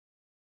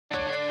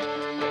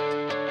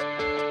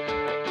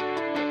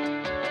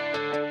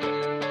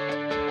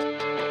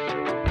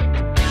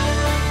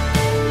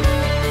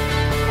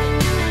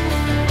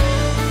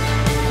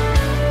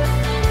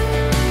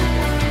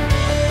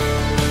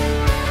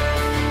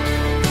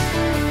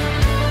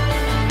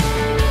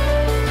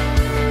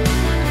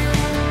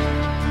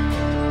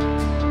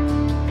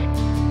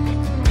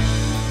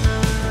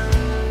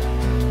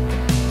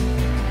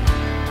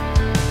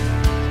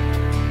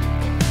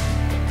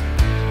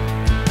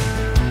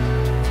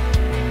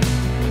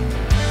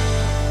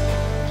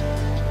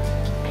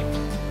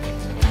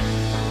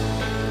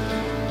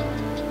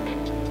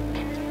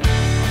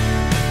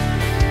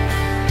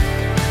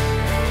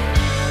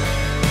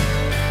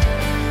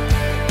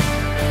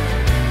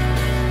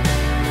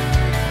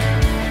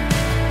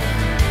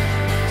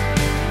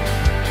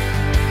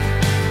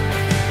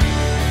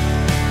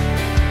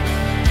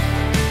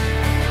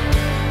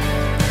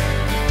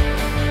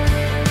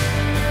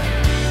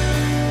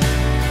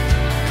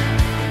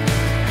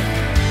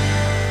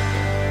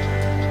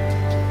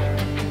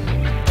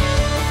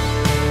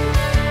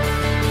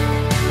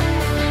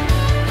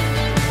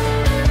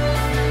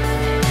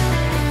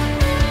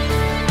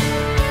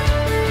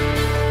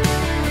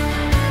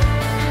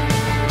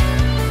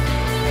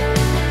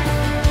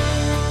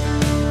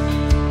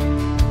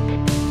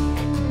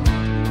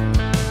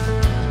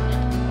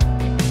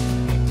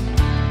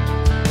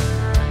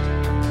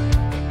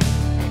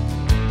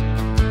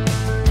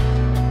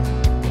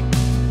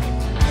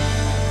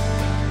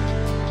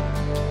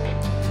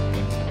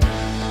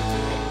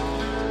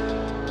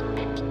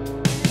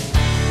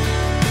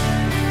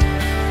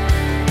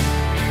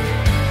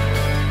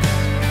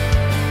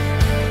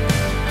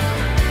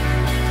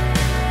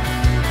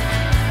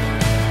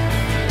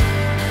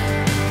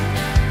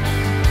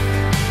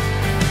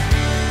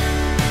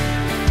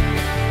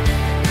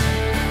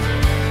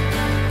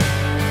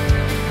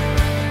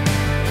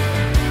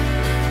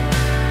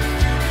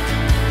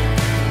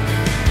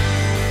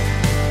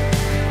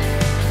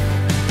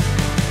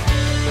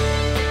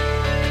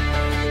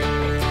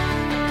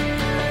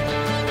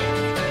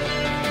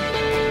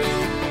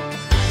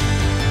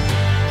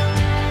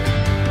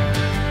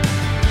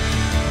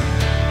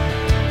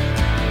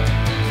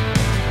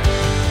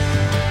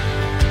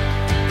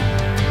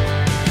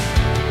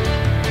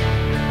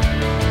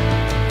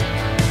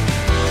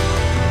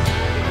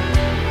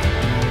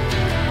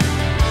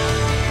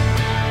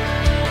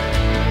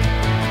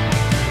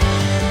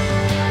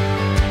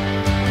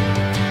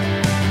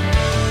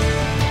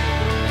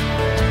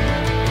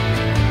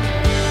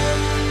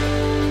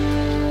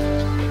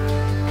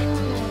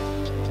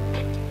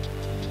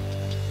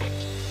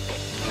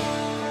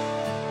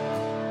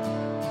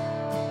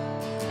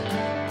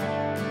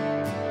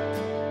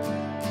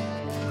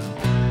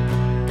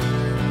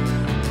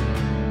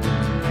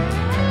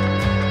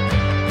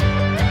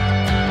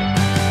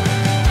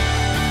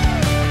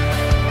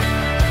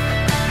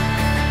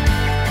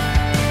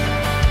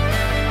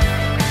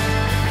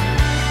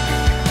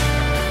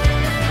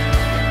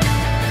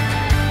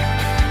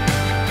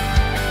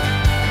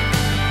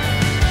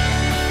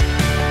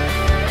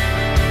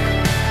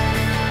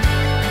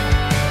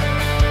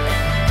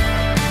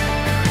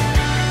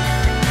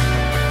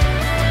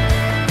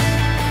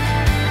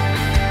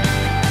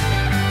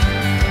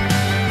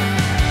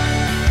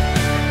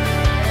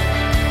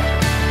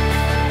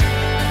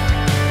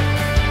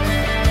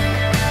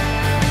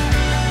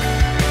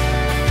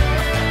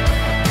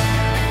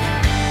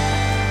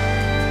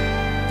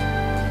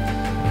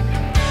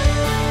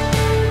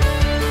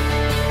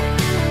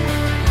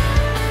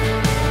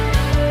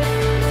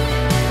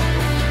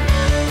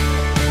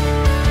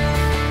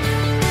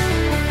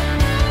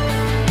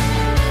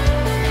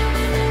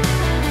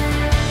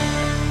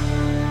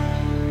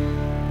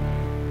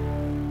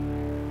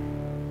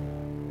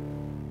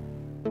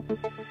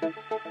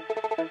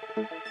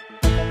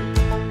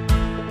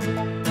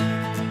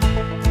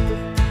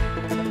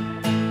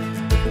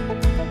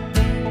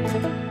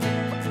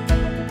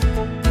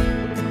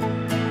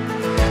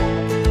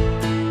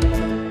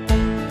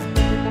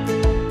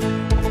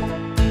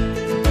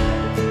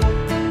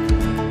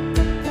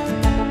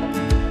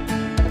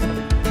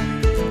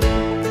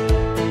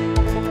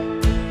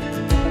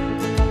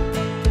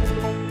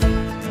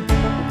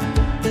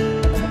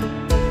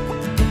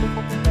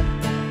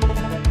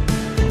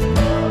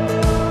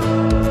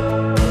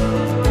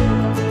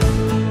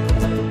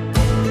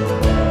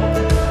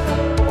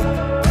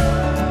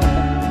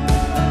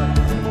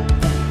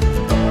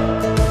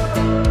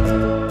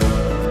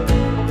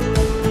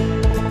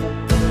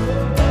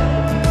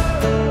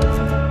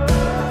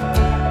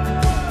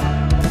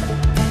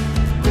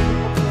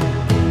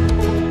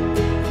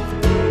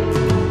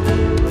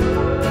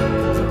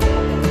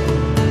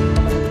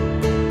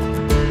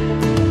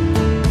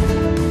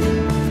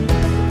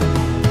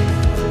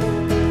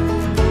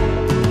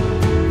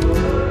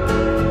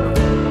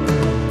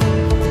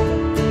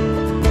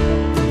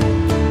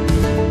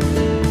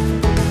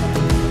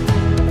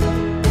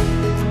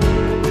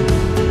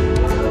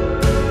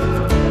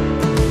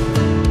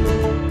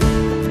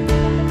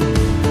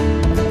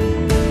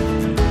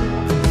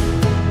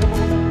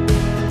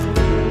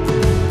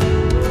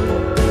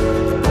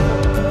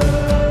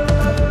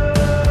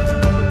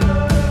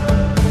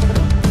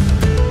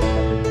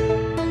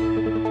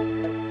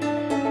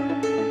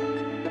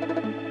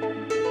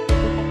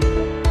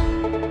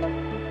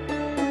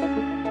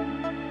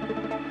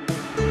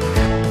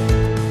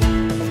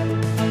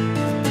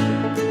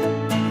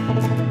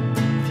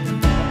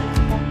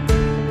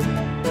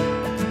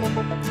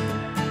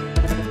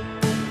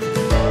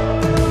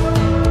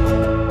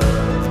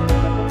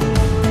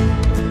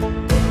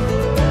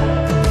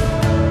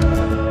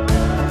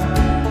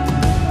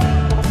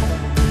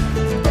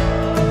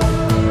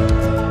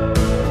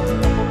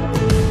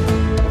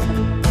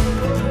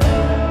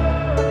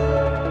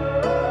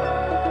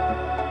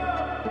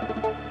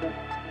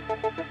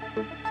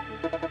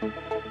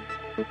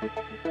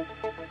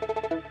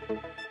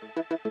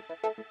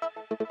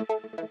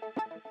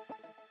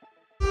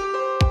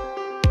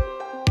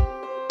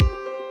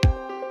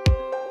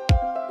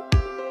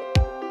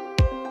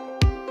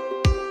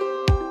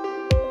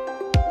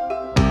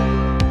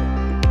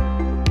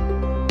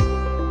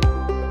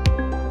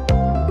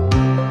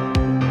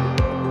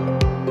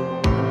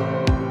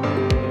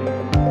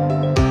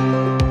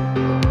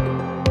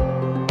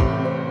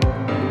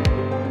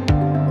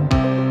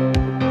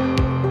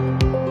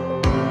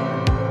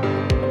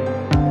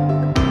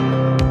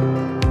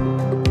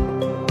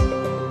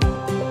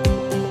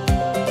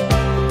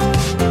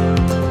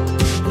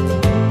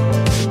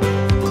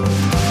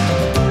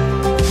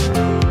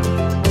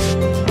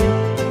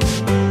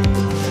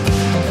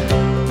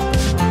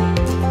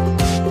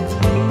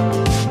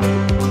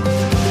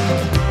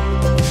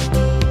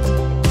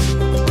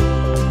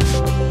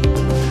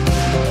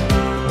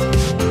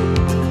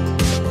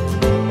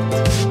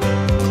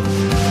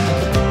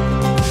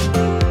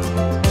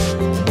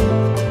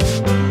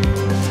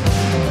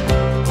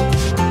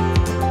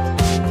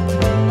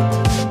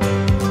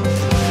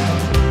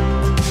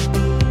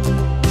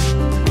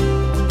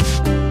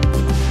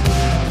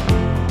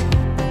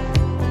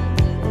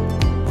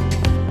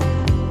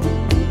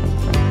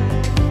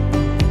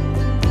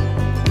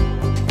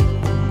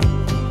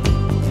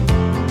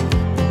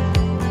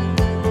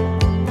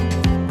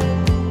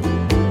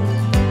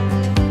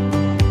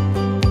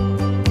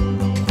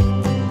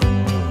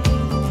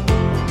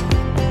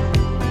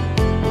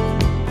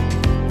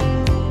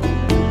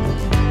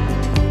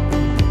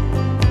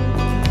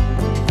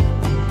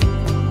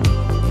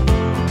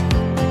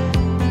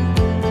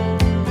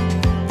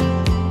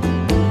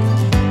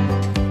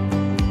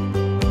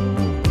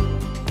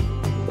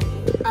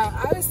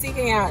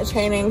Out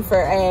training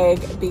for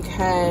Egg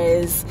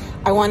because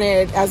I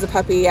wanted, as a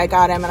puppy, I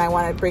got him and I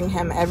wanted to bring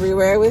him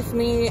everywhere with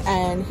me,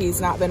 and he's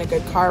not been a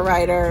good car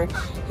rider.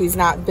 He's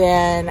not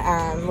been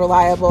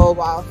reliable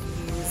while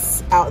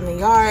he's out in the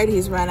yard.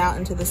 He's run out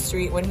into the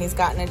street when he's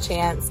gotten a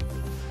chance,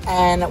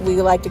 and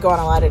we like to go on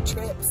a lot of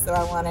trips, so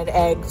I wanted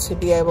Egg to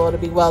be able to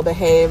be well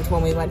behaved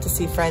when we went to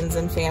see friends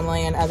and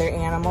family and other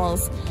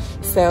animals.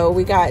 So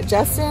we got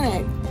Justin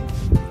at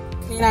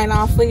K9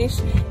 Off Leash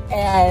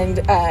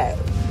and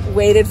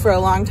waited for a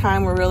long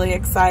time. We're really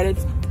excited.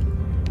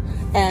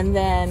 And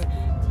then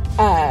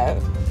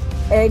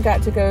Egg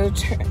got to go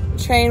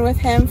train with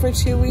him for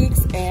 2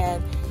 weeks,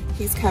 and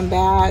he's come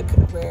back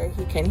where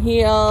he can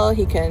heel,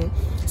 he can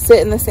sit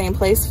in the same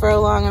place for a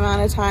long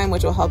amount of time,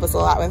 which will help us a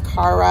lot with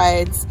car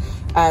rides.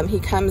 He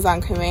comes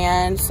on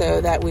command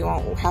so that we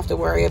won't have to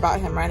worry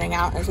about him running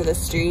out into the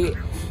street.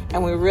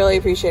 And we really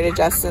appreciated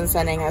Justin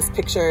sending us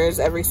pictures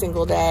every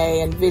single day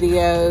and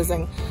videos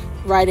and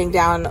writing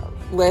down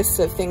lists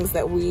of things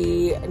that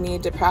we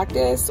need to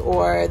practice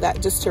or that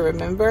just to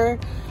remember.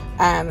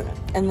 And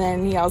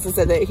then he also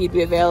said that he'd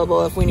be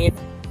available if we need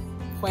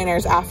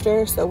pointers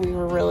after. So we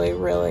were really,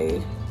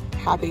 really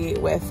happy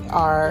with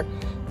our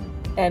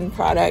end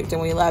product,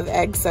 and we love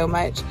eggs so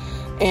much.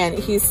 And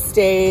he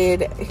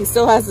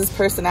still has his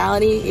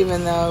personality,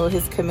 even though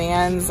his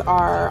commands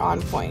are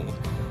on point.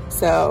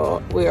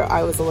 So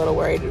I was a little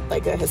worried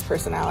like that his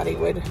personality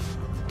would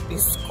be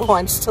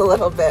squelched a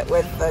little bit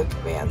with the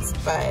commands,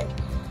 but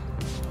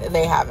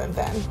they haven't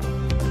been.